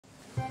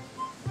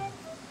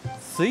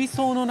水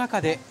槽の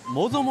中で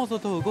もぞもぞ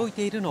と動い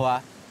ているの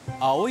は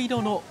青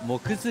色のモ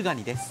クズガ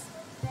ニです。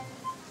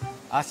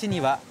足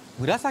には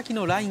紫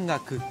のライン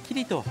がくっき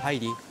りと入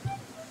り、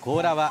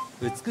甲羅は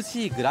美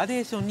しいグラ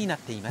デーションになっ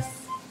ていま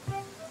す。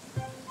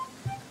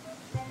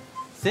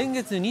先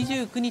月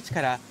29日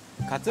から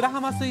桂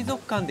浜水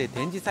族館で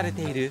展示され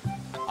ている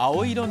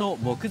青色の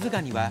モクズガ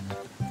ニは、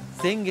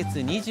先月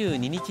22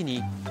日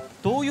に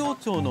東洋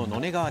町の野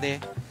根川で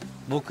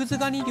モクズ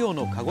ガニ漁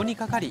のカゴに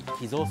かかり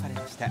寄贈され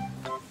ました。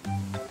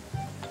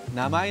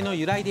名前の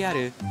由来であ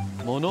る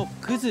モノ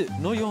クズ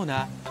のよう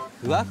な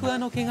ふわふわ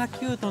の毛が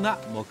キュートな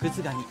モク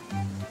ズガニ、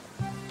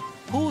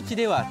高知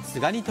ではツ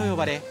ガニと呼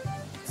ばれ、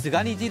ツ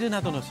ガニ汁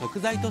などの食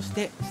材とし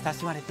て親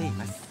しまれてい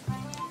ます。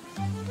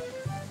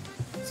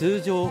通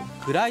常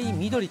暗い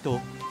緑と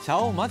茶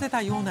を混ぜ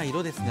たような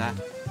色ですが、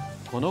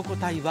この個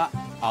体は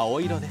青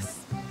色で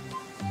す。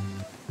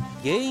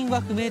原因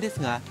は不明で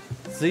すが、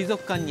水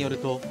族館による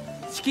と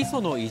色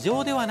素の異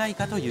常ではない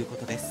かというこ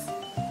とです。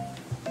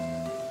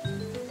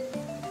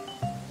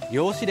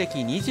漁師歴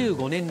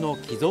25年の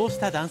寄贈し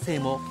た男性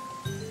も、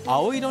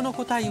青色の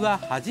個体は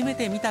初め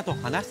て見たと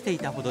話してい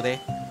たほどで、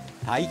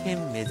大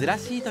変珍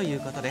しいという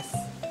ことです。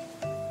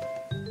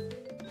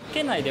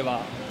県内で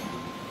は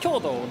郷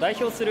土を代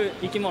表する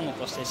生き物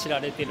として知ら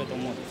れていると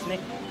思うんですね。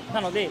な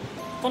ので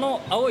こ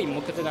の青い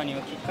モクズガニを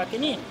きっかけ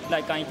に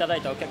来館いただ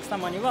いたお客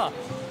様には、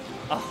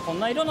こん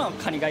な色の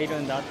カニがいる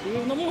んだってい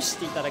うのも知っ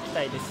ていただき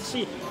たいです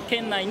し、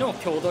県内の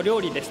郷土料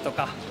理ですと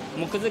か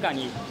モクズガ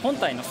ニ本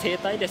体の生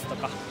態ですと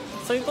か、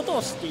そういうこと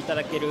を知っていた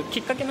だける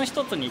きっかけの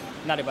一つに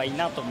なればいい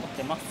なと思っ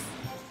てます。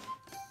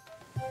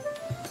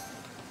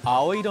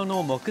青色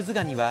のモクズ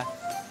ガニは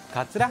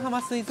桂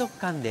浜水族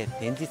館で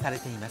展示され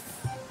ています。